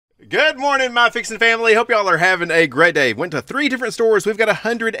Good morning, my Fixin family. Hope y'all are having a great day. Went to 3 different stores. We've got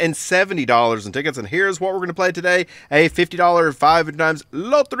 $170 in tickets, and here's what we're going to play today. A $50 5 times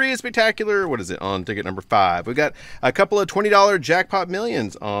Lottery Spectacular. What is it on ticket number 5? We've got a couple of $20 Jackpot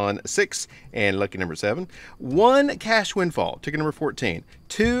Millions on 6 and lucky number 7. 1 Cash Windfall, ticket number 14.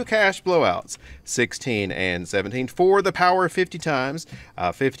 2 Cash Blowouts, 16 and 17. For the power of 50 times,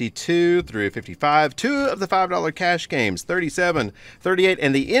 52 through 55. 2 of the $5 cash games, 37, 38,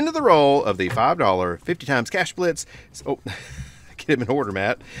 and the end of the roll of the $5 50 times cash blitz. Oh, get them in order,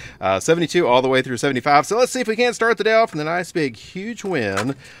 Matt. 72 all the way through 75. So let's see if we can't start the day off with a nice big huge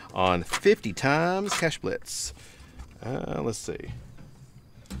win on 50 times cash blitz. Let's see.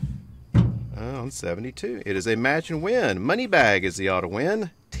 On 72. It is a match and win. Money bag is the auto win.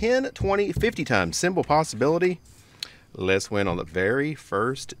 10, 20, 50 times symbol possibility. Let's win on the very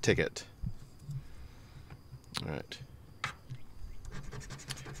first ticket. All right.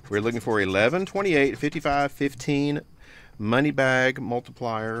 We're looking for 11, 28, 55, 15 money bag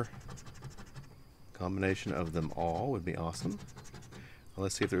multiplier. Combination of them all would be awesome. Well,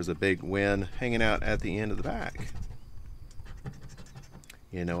 let's see if there's a big win hanging out at the end of the bag.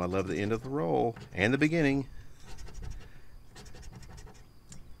 You know, I love the end of the roll and the beginning.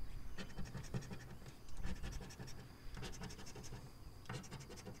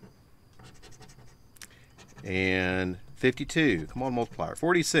 And 52. Come on, multiplier.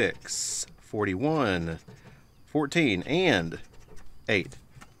 46, 41, 14, and 8.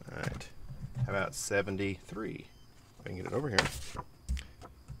 All right. How about 73? I can get it over here.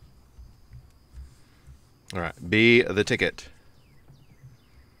 All right. B, the ticket.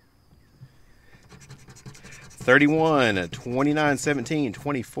 31, 29, 17,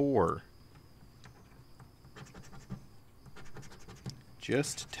 24.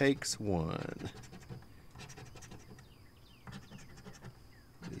 Just takes one.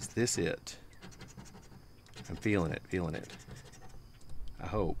 Is this it? I'm feeling it, feeling it. I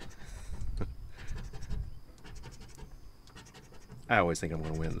hope. I always think I'm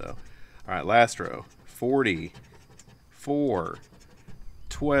going to win, though. All right, last row. 40, 4,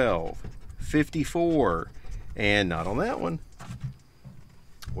 12, 54. And not on that one.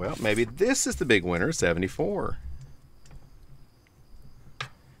 Well, maybe this is the big winner, 74.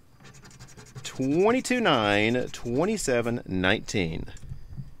 22, 9, 27, 19.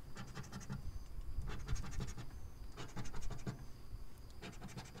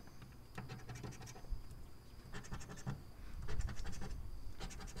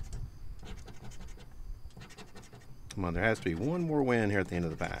 Come on, there has to be one more win here at the end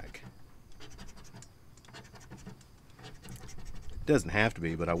of the pack. Doesn't have to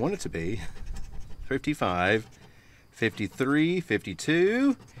be, but I want it to be. 55, 53,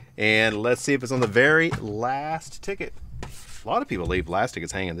 52, and let's see if it's on the very last ticket. A lot of people leave last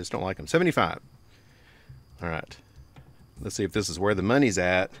tickets hanging. They just don't like them. 75. All right. Let's see if this is where the money's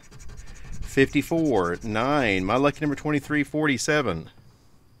at. 54, 9. My lucky number 23, 47.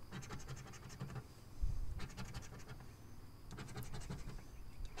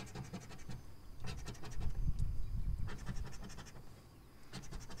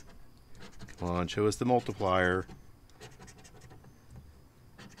 Come on, show us the multiplier.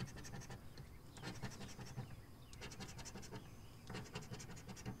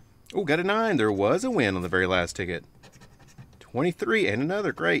 Oh, got a 9. There was a win on the very last ticket. 23 and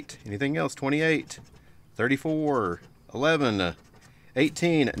another. Great. Anything else? 28, 34, 11,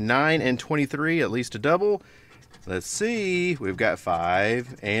 18, 9, and 23. At least a double. Let's see. We've got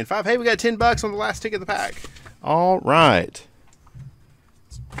 5 and 5. Hey, we got $10 on the last ticket of the pack. All right.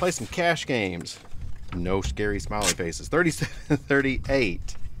 Play some cash games. No scary smiley faces. 37,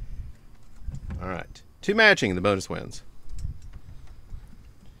 38. All right. 2 matching the bonus wins.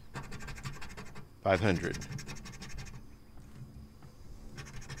 500.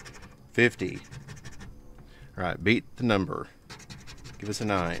 50. All right. Beat the number. Give us a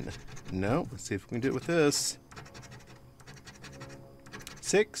 9. No. Let's see if we can do it with this.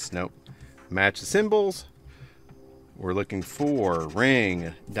 6. Nope. Match the symbols. We're looking for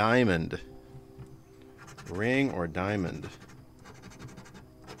ring, diamond. Ring or diamond.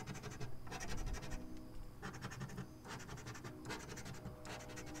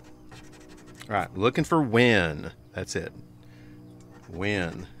 All right, looking for win. That's it.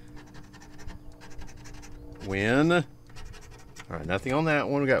 Win. Win. All right, nothing on that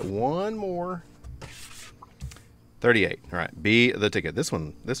one. We got one more. 38. All right, B the ticket. This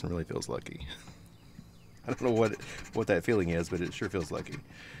one really feels lucky. I don't know what that feeling is, but it sure feels lucky.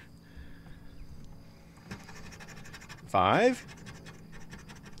 5.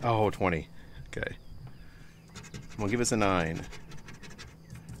 Oh, 20. Okay. Come on, give us a 9.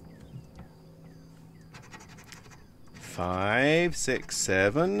 5, 6,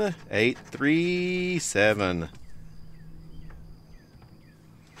 7, 8, 3, 7.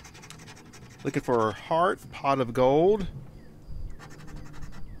 Looking for a heart, pot of gold.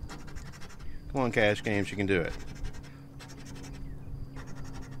 Come on, Cash Games, you can do it.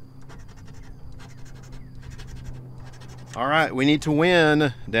 All right, we need to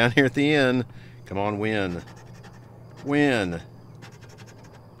win down here at the end. Come on, win. Win.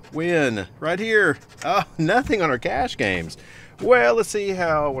 Win. Right here. Oh, nothing on our Cash Games. Well, let's see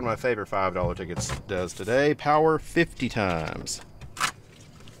how one of my favorite $5 tickets does today. Power 50 times.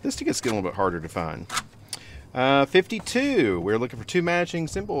 This ticket's getting a little bit harder to find. 52. We're looking for 2 matching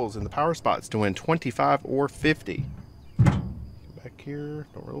symbols in the power spots to win 25 or 50. Back here.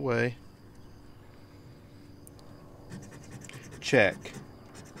 Don't roll away. Check.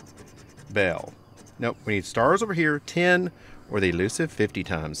 Bell. Nope, we need stars over here, 10, or the elusive 50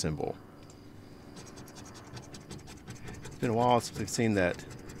 times symbol. It's been a while since we've seen that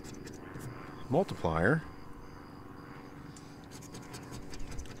multiplier.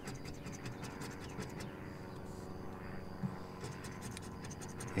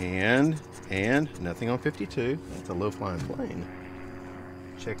 And nothing on 52. That's a low-flying plane.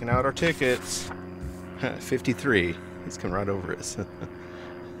 Checking out our tickets. 53. It's coming right over us.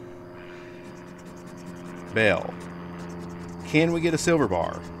 Bell. Can we get a silver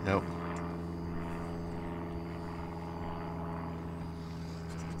bar? Nope.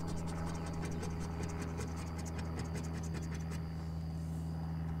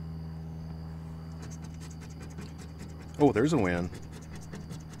 Oh, there's a win.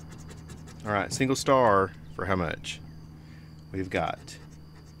 All right, single star for how much? We've got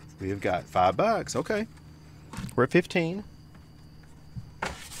 $5. Okay. We're at 15.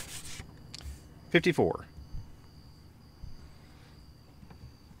 54.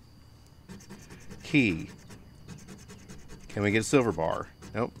 Key. Can we get a silver bar?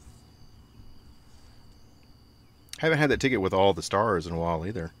 Nope. Haven't had that ticket with all the stars in a while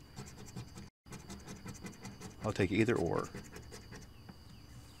either. I'll take either or.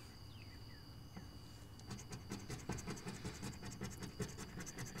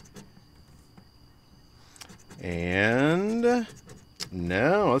 And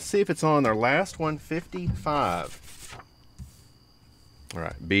no, let's see if it's on our last one, 55. All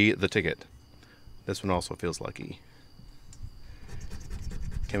right, B, the ticket. This one also feels lucky.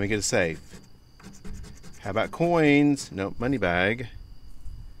 Can we get a safe? How about coins? Nope, money bag.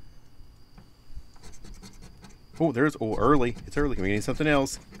 Oh, there's, oh, early. It's early. Can we need something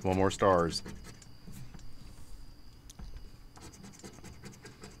else? Come on, more stars.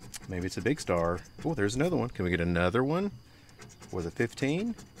 Maybe it's a big star. Oh, there's another one. Can we get another one? For the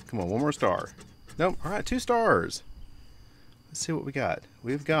 15? Come on, one more star. Nope. All right, 2 stars. Let's see what we got.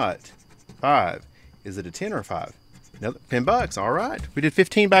 We've got 5. Is it a 10 or a 5? No, $10. All right. We did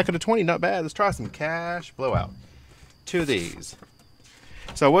 15 back at a 20. Not bad. Let's try some cash blowout. 2 of these.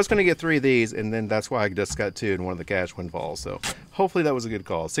 So I was going to get 3 of these, and then that's why I just got 2 in one of the cash windfalls. So hopefully that was a good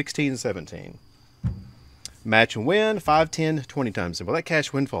call. 16, 17. Match and win, 5, 10, 20 times. Well, that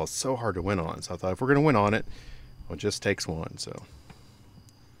cash windfall is so hard to win on. So I thought if we're going to win on it, well, it just takes 1. So,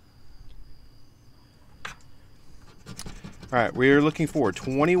 all right, we're looking for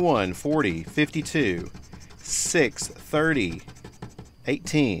 21, 40, 52, 6, 30,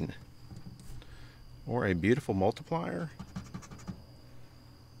 18, or a beautiful multiplier.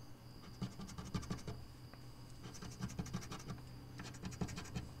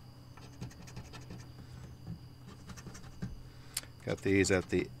 Got these at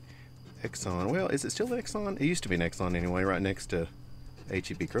the Exxon. Well, is it still Exxon? It used to be an Exxon anyway, right next to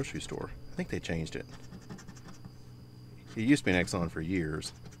H-E-B grocery store. I think they changed it. It used to be an Exxon for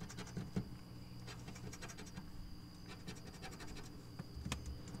years.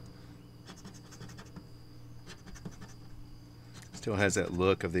 Still has that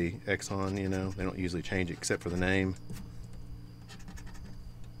look of the Exxon, you know. They don't usually change it except for the name.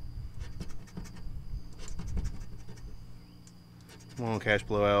 Come on, cash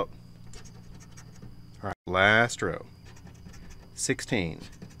blowout. All right, last row. 16,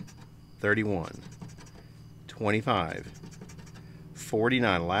 31, 25,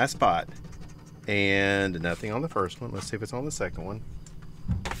 49, last spot, and nothing on the first one. Let's see if it's on the second one.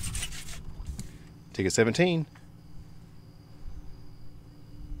 Ticket 17.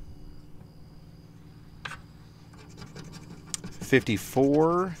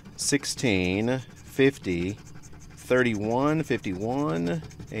 $54, 16, 50, 31, 51,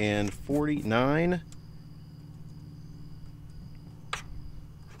 and 49.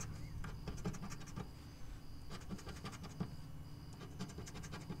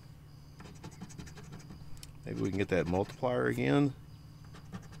 Maybe we can get that multiplier again.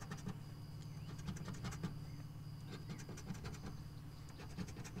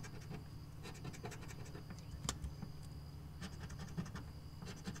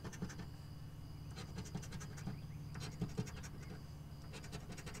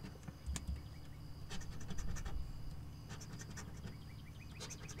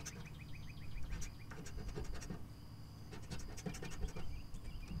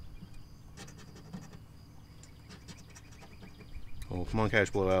 Oh, come on, cash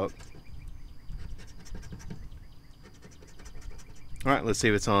blowout. All right, let's see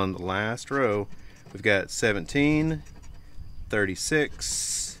if it's on the last row. We've got 17,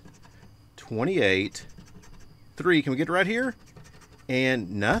 36, 28, 3. Can we get it right here?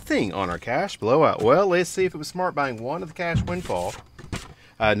 And nothing on our cash blowout. Well, let's see if it was smart buying one of the cash windfall.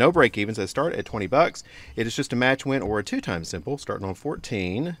 No break evens. I start at 20 bucks. It is just a match win or a 2-time simple, starting on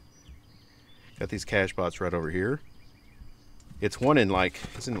 14. Got these cash bots right over here. It's one in like,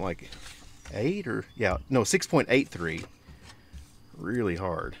 isn't it like 8 or, yeah, no, 6.83. Really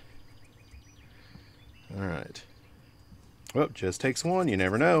hard. All right. Well, just takes one. You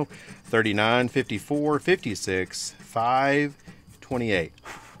never know. 39, 54, 56, 5, 28.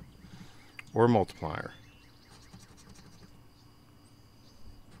 Or multiplier.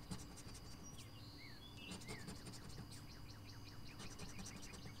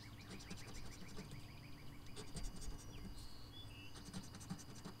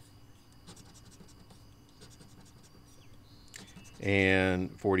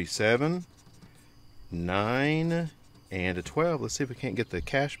 And 47, 9, and a 12. Let's see if we can't get the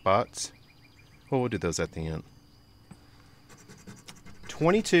cash bots. Well, we'll do those at the end.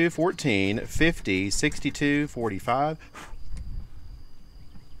 22, 14, 50, 62, 45.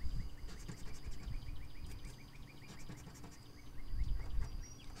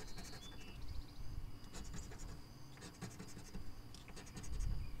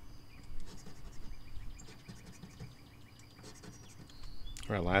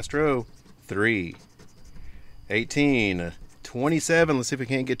 All right, last row. 3, 18, 27. Let's see if we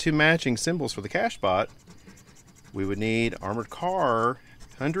can't get 2 matching symbols for the cash bot. We would need armored car,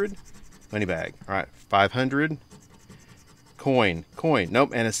 100, money bag. All right, 500, coin.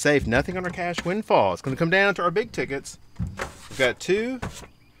 Nope, and a safe. Nothing on our cash windfall. It's going to come down to our big tickets. We've got 2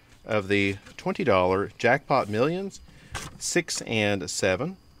 of the $20 jackpot millions, 6 and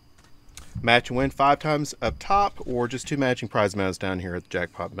 7. Match and win 5 times up top, or just 2 matching prize amounts down here at the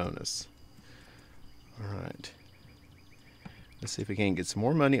jackpot bonus. All right. Let's see if we can get some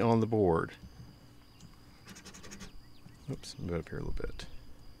more money on the board. Oops, move it up here a little bit.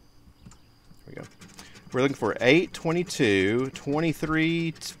 There we go. We're looking for 8, 22,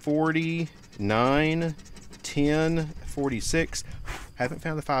 23, 40, 9, 10, 46. Haven't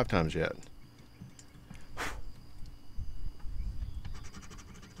found the 5 times yet.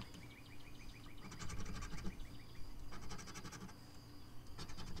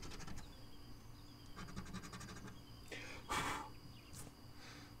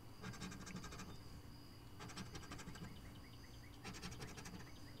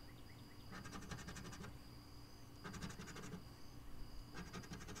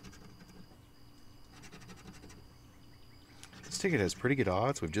 This ticket has pretty good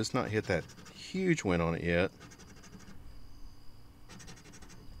odds. We've just not hit that huge win on it yet.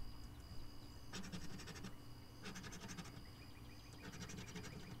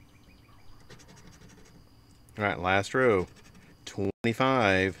 All right, last row.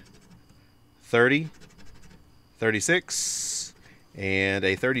 25, 30, 36, and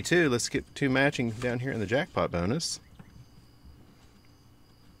a 32. Let's get 2 matching down here in the jackpot bonus.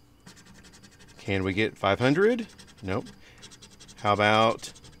 Can we get 500? Nope. How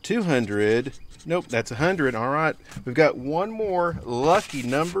about 200? Nope, that's 100. All right, we've got one more lucky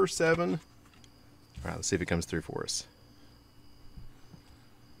number 7. All right, let's see if it comes through for us.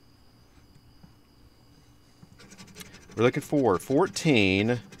 We're looking for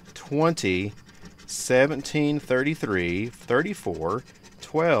 14, 20, 17, 33, 34,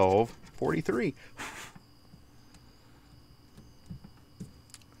 12, 43.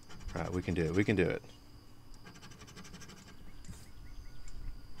 All right, we can do it. We can do it.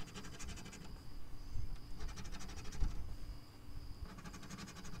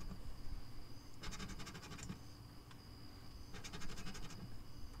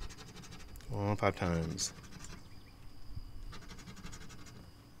 Well, 5 times.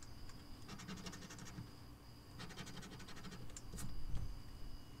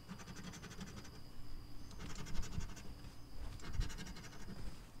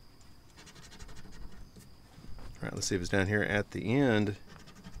 All right, let's see if it's down here at the end.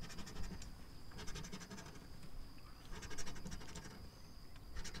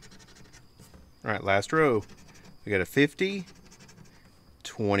 All right, last row. We got a 50,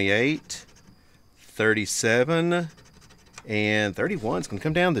 28, 37, and 31 is going to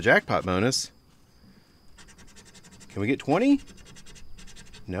come down the jackpot bonus. Can we get 20?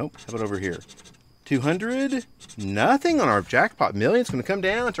 Nope. How about over here? 200? Nothing on our jackpot million. It's going to come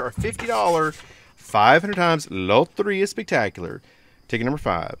down to our $50, 500 times Loteria Spectacular. Ticket number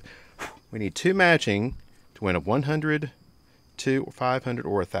 5. We need 2 matching to win a 100, 2, 500,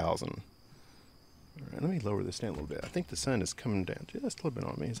 or 1,000. All right, let me lower this down a little bit. I think the sun is coming down just a little bit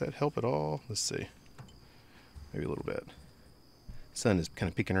on me. Does that help at all? Let's see. Maybe a little bit. Sun is kind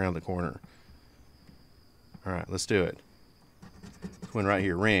of peeking around the corner. All right, let's do it. One right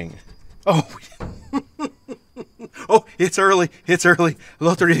here, ring. Oh, oh, it's early. It's early.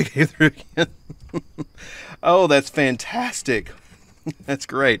 Loteria came through again. Oh, that's fantastic. That's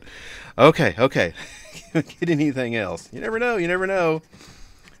great. Okay, okay. Get anything else? You never know. You never know.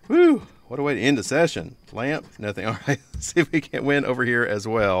 Woo! What a way to end the session. Lamp, nothing. All right, let's see if we can win over here as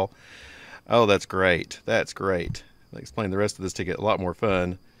well. Oh, that's great. That's great. I'll explain the rest of this to get a lot more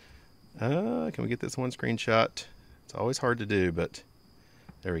fun. Can we get this one screenshot? It's always hard to do, but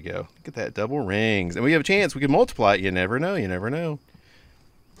there we go. Look at that, double rings. And we have a chance. We can multiply it. You never know. You never know.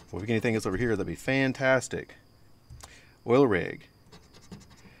 Well, if we get anything else over here, that'd be fantastic. Oil rig.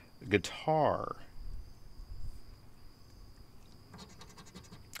 Guitar.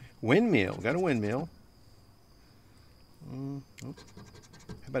 Windmill. We got a windmill. How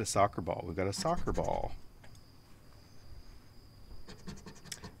about a soccer ball? We've got a soccer ball.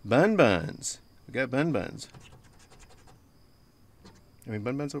 Bun buns. We got bun buns. Any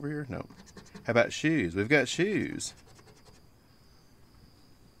bun buns over here? No. How about shoes? We've got shoes.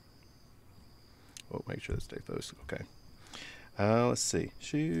 Oh, make sure that stay focused. Okay. Let's see.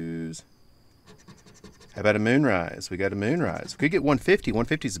 Shoes. How about a moonrise? We got a moonrise. We could get 150.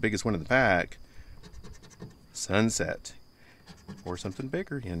 150 is the biggest one in the pack. Sunset. Or something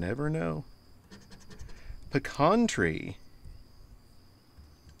bigger. You never know. Pecan tree.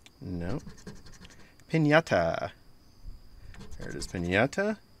 No. Piñata. There it is,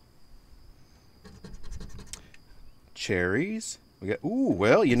 piñata. Cherries. We got, ooh,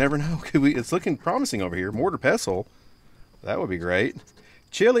 well, you never know. It's looking promising over here. Mortar pestle. That would be great.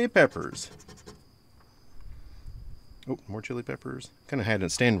 Chili peppers. Oh, more chili peppers. Kind of had to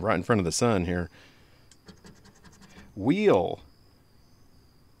stand right in front of the sun here. Wheel.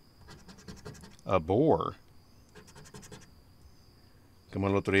 A boar. Come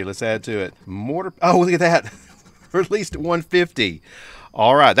on, Loteria, let's add to it. Mortar. Oh, look at that. Or at least 150.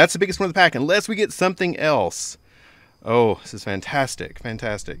 All right, that's the biggest one of the pack, unless we get something else. Oh, this is fantastic.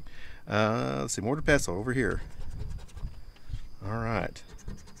 Fantastic. Let's see, mortar pestle over here. All right.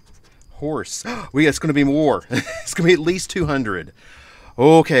 Horse. It's going to be more. It's going to be at least 200.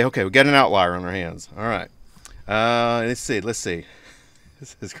 Okay, okay, we got an outlier on our hands. All right. Let's see. This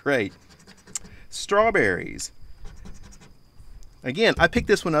is great. Strawberries. Again, I picked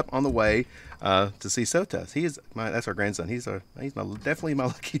this one up on the way to see Sotas. That's our grandson. He's definitely my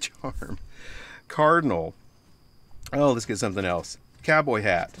lucky charm. Cardinal. Oh, let's get something else. Cowboy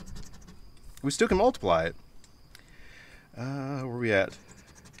hat. We still can multiply it. Where are we at?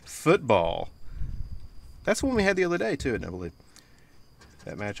 Football. That's the one we had the other day too, I believe.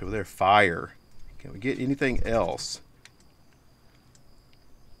 That match over there. Fire. Can we get anything else?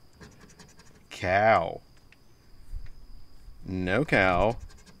 Cow. No cow.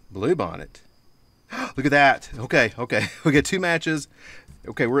 Blue bonnet. Look at that. Okay, okay. We got 2 matches.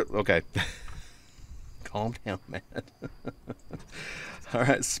 Okay, okay. Calm down, man. All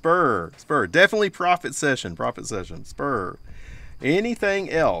right, spur. Spur. Definitely profit session. Profit session. Spur. Anything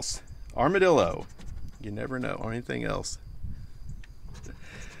else? Armadillo. You never know. Or anything else?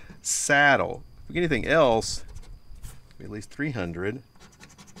 Saddle. If we get anything else, at least 300.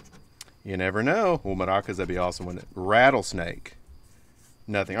 You never know. Well, maracas, that'd be awesome, wouldn't it? Rattlesnake.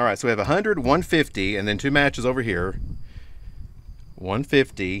 Nothing. All right, so we have 100, 150, and then 2 matches over here.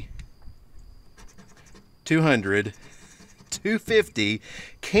 150, 200, 250.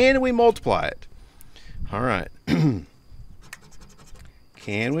 Can we multiply it? All right.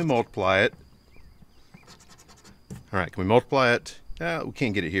 Can we multiply it? All right, can we multiply it? We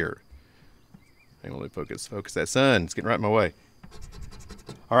can't get it here. Hang on, let me focus. Focus that sun. It's getting right in my way.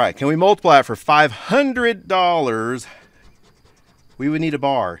 All right, can we multiply it for $500? We would need a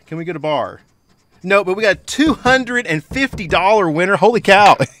bar. Can we get a bar? No, but we got $250 winner. Holy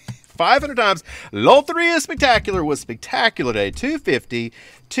cow. 500 times. Lot 3 is spectacular with spectacular day. 250,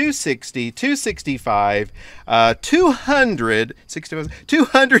 260, 265,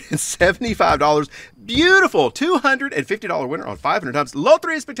 $275. Beautiful $250 winner on 500 times. Lot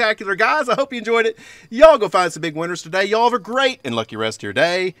 3 is spectacular. Guys, I hope you enjoyed it. Y'all go find some big winners today. Y'all have a great and lucky rest of your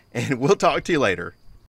day, and we'll talk to you later.